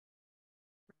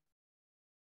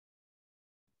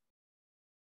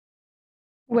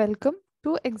Welcome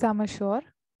to Exam Assure.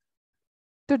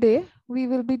 Today, we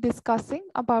will be discussing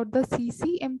about the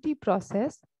CCMT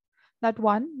process that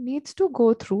one needs to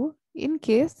go through in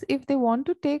case if they want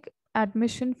to take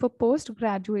admission for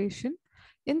post-graduation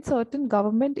in certain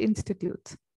government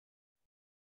institutes.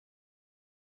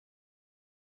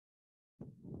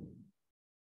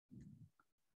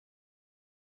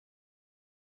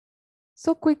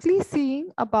 So quickly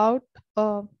seeing about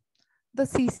the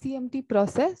CCMT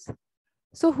process.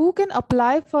 So who can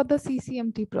apply for the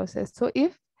CCMT process? So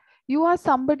if you are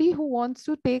somebody who wants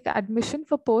to take admission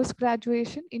for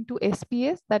post-graduation into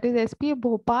SPAs, that is SPA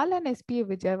Bhopal and SPA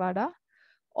Vijayawada,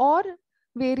 or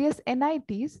various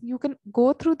NITs, you can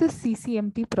go through this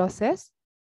CCMT process.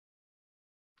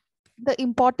 The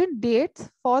important dates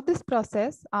for this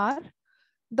process are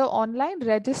the online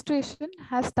registration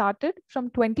has started from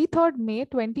 23rd May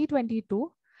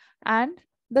 2022, and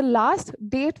the last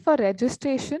date for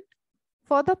registration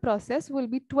for the process will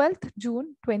be 12th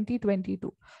June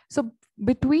 2022. So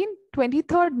between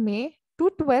 23rd May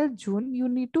to 12th June, you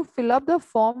need to fill up the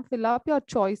form, fill up your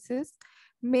choices,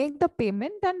 make the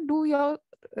payment and do your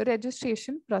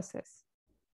registration process.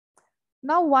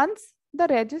 Now, once the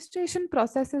registration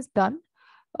process is done,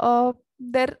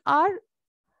 there are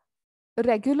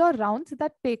regular rounds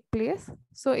that take place.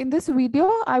 So in this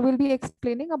video, I will be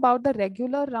explaining about the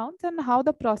regular rounds and how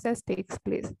the process takes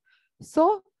place.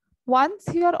 So once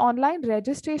your online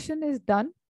registration is done,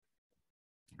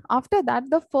 after that,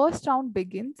 the first round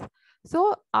begins.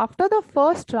 So after the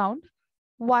first round,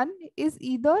 one is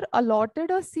either allotted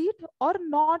a seat or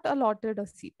not allotted a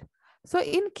seat. So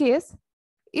in case,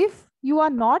 if you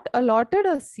are not allotted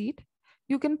a seat,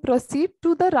 you can proceed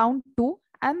to the round 2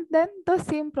 and then the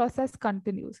same process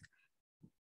continues.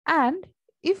 And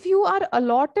if you are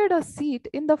allotted a seat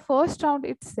in the first round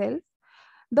itself,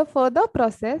 the further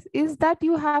process is that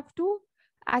you have to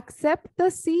accept the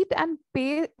seat and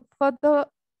pay for the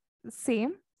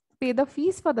same, pay the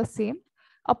fees for the same,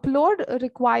 upload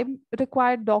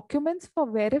required documents for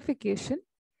verification,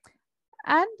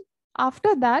 and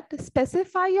after that,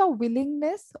 specify your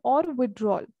willingness or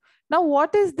withdrawal. Now,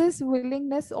 what is this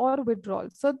willingness or withdrawal?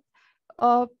 So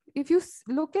if you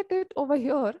look at it over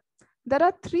here, there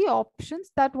are 3 options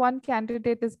that one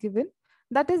candidate is given.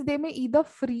 That is, they may either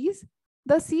freeze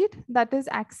the seat, that is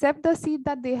accept the seat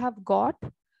that they have got,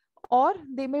 or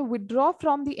they may withdraw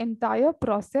from the entire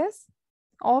process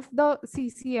of the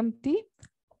CCMT,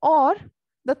 or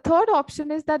the third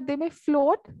option is that they may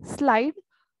float, slide,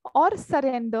 or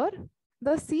surrender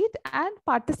the seat and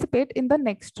participate in the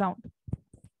next round.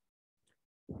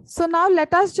 So now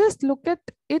let us just look at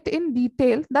it in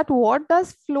detail, that what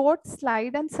does float,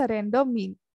 slide, and surrender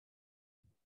mean?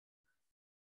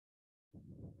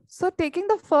 So taking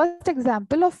the first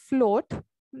example of float,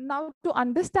 now to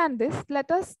understand this, let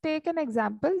us take an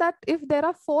example that if there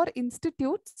are 4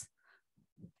 institutes,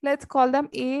 let's call them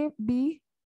A, B,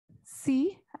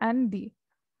 C, and D.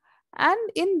 And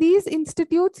in these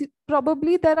institutes,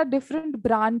 probably there are different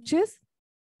branches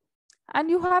and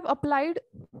you have applied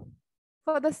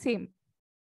for the same.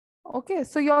 Okay,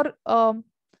 so your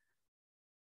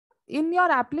in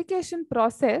your application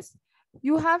process,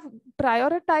 you have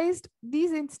prioritized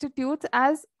these institutes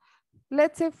as,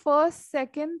 let's say, first,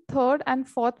 second, third, and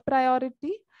fourth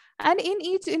priority. And in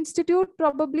each institute,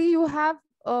 probably you have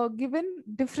given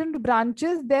different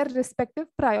branches their respective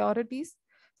priorities,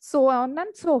 so on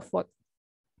and so forth.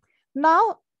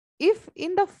 Now, if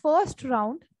in the first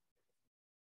round,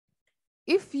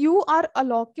 if you are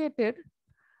allocated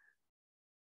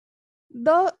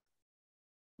the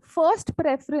first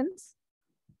preference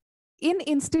in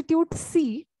Institute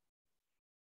C,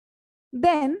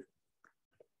 then,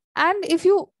 and if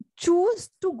you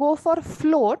choose to go for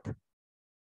float,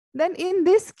 then in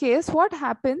this case, what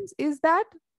happens is that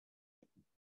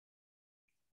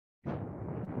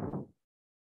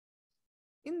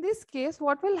in this case,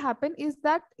 what will happen is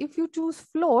that if you choose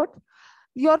float,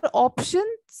 your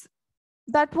options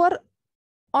that were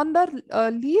on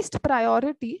the least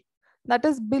priority, that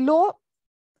is below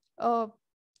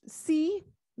C,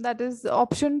 that is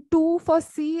option 2 for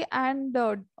C and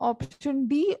option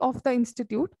D of the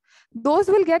institute, those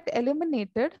will get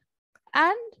eliminated,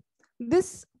 and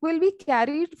this will be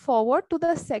carried forward to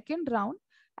the second round.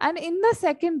 And in the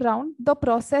second round, the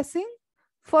processing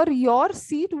for your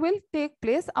seat will take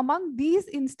place among these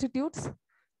institutes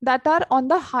that are on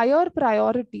the higher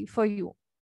priority for you.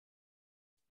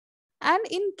 And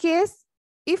in case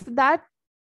if that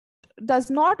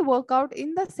does not work out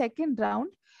in the second round,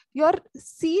 your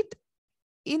seat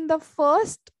in the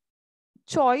first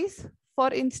choice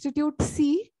for Institute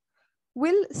C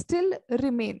will still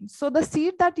remain. So the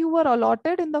seat that you were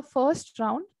allotted in the first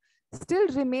round still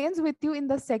remains with you in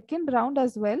the second round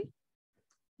as well.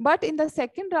 But in the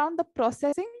second round, the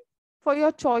processing for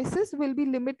your choices will be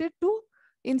limited to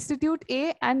Institute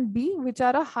A and B, which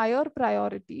are a higher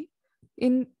priority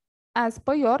as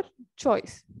per your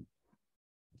choice.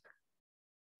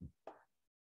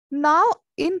 Now,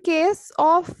 in case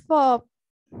of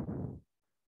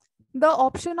the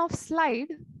option of slide,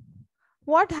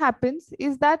 what happens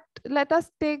is that, let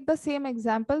us take the same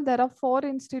example. There are 4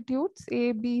 institutes,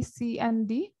 A, B, C, and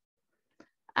D.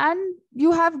 And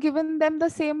you have given them the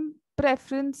same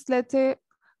preference, let's say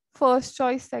first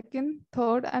choice, second,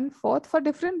 third, and fourth for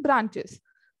different branches.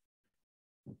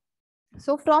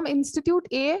 So from Institute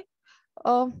A,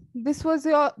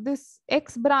 this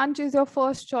X branch is your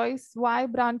first choice, Y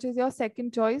branch is your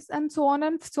second choice, and so on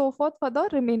and so forth for the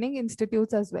remaining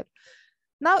institutes as well.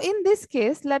 Now, in this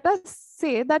case, let us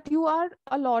say that you are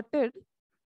allotted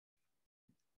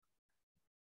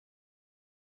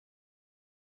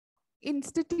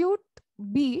Institute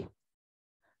B.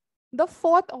 The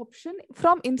fourth option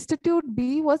from Institute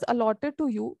B was allotted to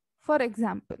you, for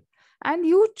example, and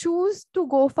you choose to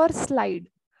go for slide.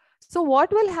 So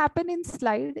what will happen in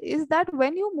slide is that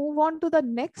when you move on to the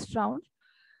next round,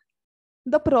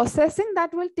 the processing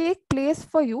that will take place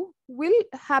for you will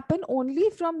happen only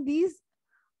from these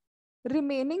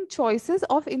remaining choices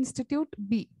of Institute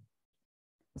B.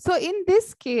 So in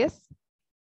this case,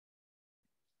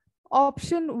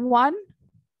 option 1,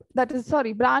 that is,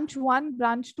 sorry, branch 1,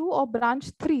 branch 2, or branch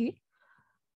 3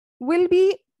 will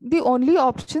be the only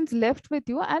options left with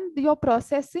you, and your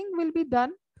processing will be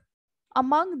done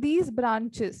among these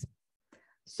branches.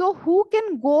 So who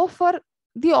can go for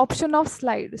the option of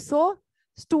slide? So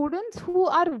students who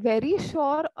are very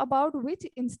sure about which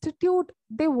institute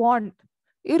they want,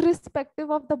 irrespective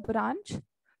of the branch.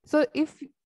 So if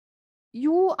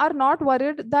you are not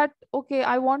worried that, okay,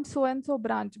 I want so and so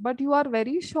branch, but you are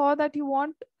very sure that you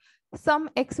want some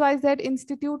XYZ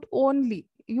institute only,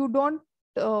 you don't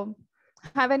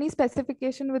have any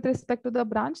specification with respect to the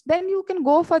branch, then you can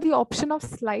go for the option of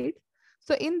slide.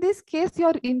 So in this case,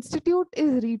 your institute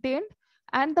is retained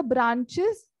and the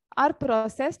branches are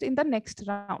processed in the next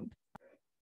round.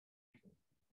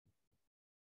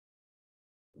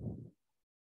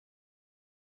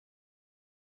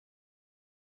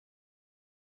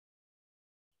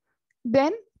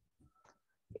 Then,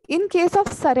 in case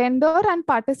of surrender and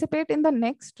participate in the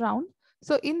next round,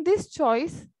 so in this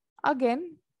choice,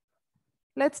 again,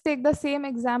 let's take the same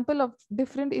example of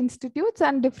different institutes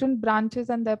and different branches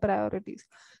and their priorities.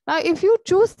 Now, if you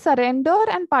choose surrender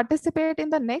and participate in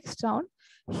the next round,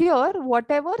 here,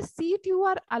 whatever seat you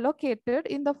are allocated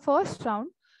in the first round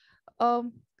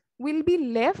will be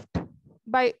left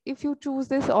by, if you choose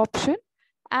this option,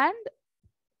 and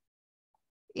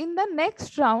in the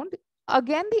next round,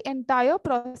 again, the entire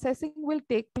processing will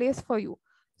take place for you.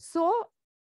 So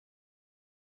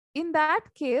in that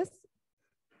case,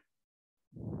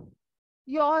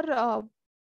 your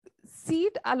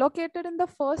seat allocated in the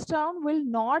first round will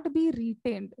not be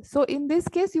retained. So in this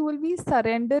case, you will be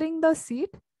surrendering the seat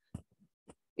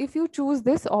if you choose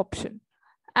this option.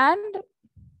 And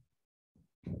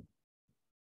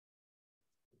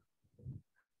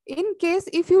in case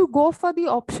if you go for the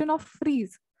option of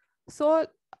freeze, so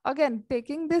again,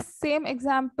 taking this same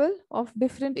example of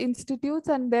different institutes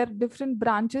and their different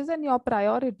branches and your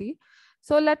priority.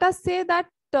 So let us say that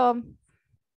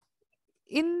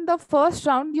in the first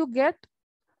round, you get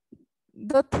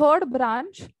the third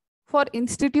branch for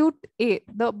Institute A,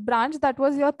 the branch that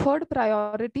was your third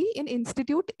priority in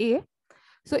Institute A.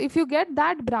 So if you get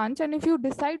that branch and if you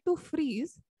decide to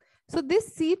freeze, so this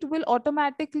seat will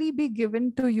automatically be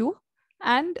given to you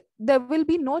and there will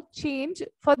be no change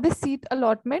for the seat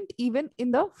allotment even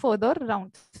in the further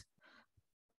rounds.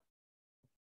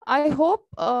 I hope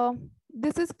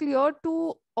this is clear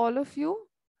to all of you.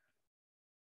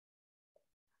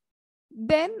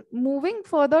 Then moving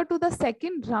further to the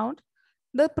second round,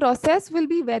 the process will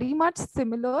be very much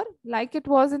similar like it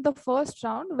was in the first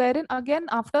round, wherein again,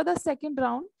 after the second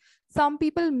round, some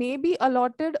people may be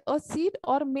allotted a seat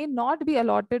or may not be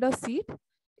allotted a seat.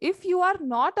 If you are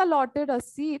not allotted a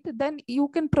seat, then you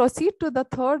can proceed to the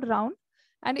third round.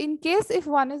 And in case if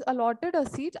one is allotted a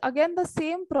seat, again, the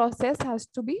same process has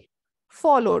to be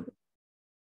followed.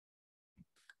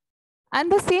 And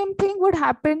the same thing would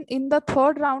happen in the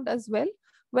third round as well,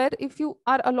 where if you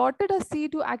are allotted a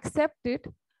seat, you accept it,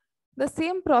 the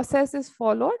same process is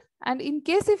followed. And in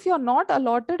case if you're not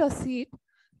allotted a seat,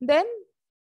 then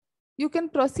you can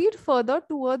proceed further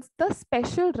towards the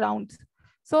special rounds.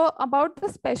 So about the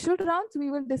special rounds, we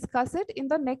will discuss it in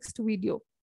the next video.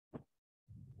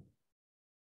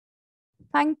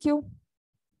 Thank you.